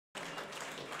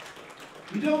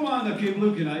You don't mind I keep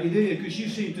looking at you, do you? Because you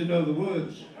seem to know the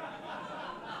words.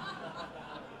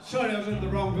 Sorry, I was in the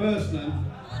wrong verse then.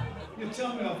 You'll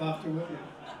tell me off after, won't you?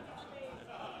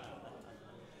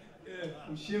 Yeah,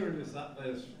 I'm sure it is that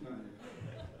verse. No.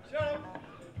 Shut up!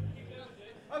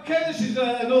 Okay, this is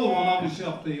another one, obviously,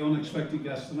 off the unexpected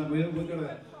guest, and then we're going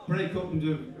to break up and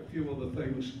do a few other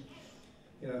things.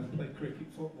 Yeah, play cricket,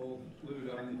 football,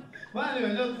 ludo, anything. Well,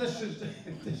 anyway, no, this is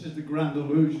the Grand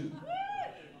Illusion.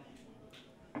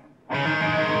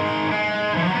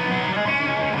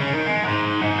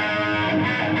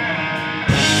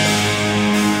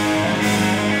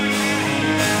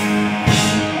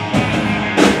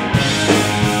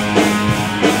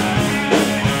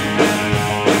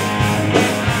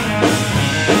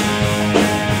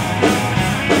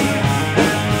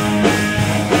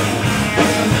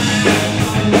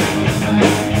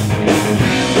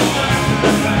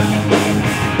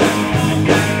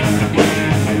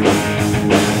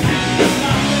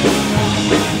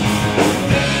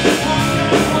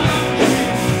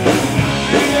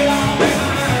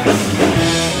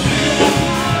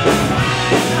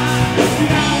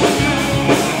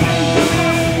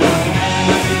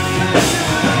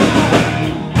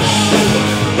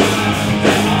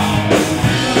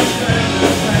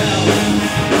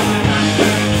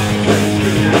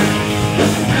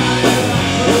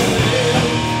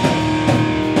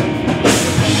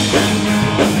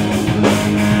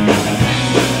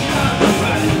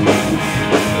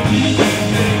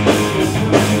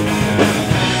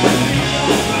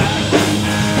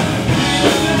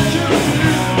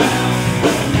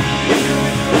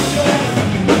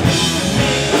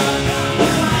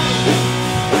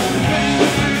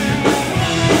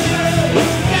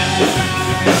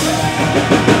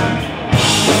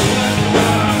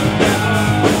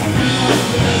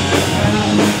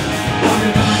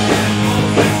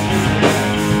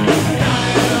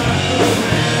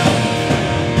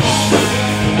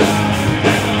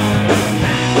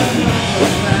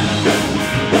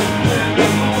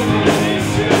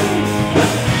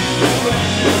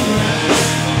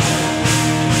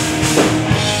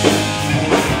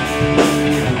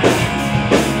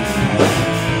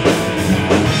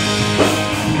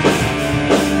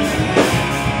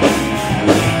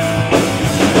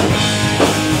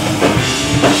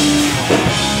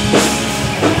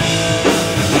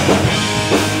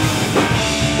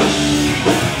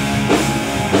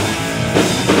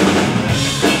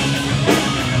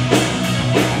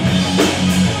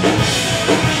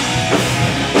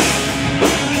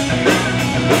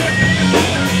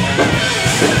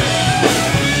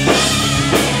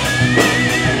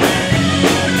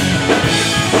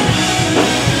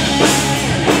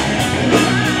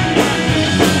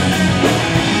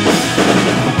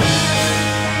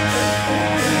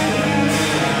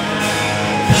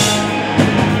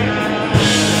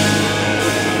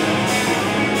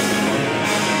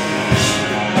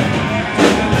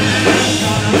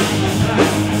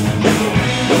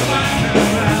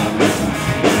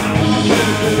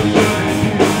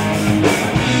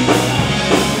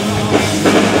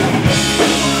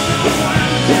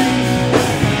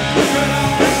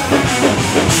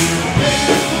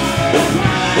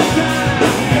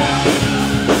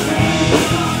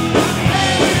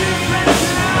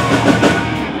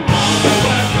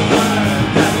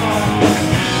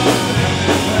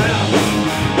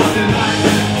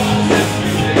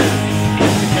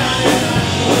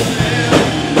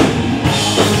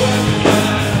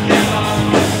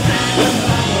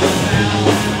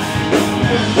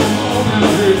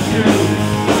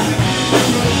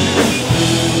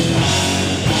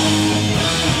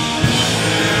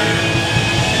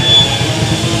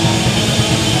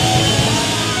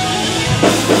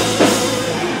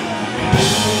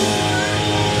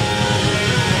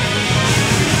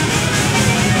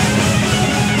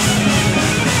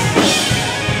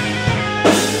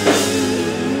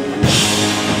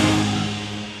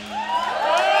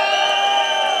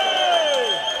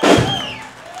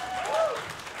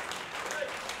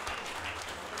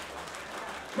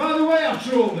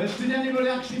 Did anybody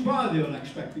actually buy the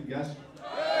unexpected guest?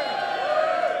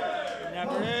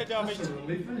 Never heard of it. That's a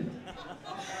relief, isn't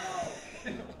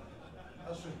it?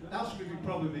 Else we could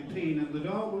probably be peeing in the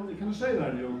dark, wouldn't we? Can I say that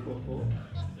in your own football?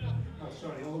 Oh,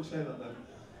 sorry, I won't say that then.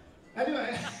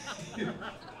 Anyway,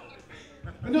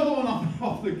 another one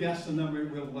off the guest, and then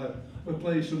we'll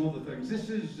play some other things. This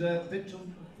is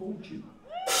Victim of Fortune.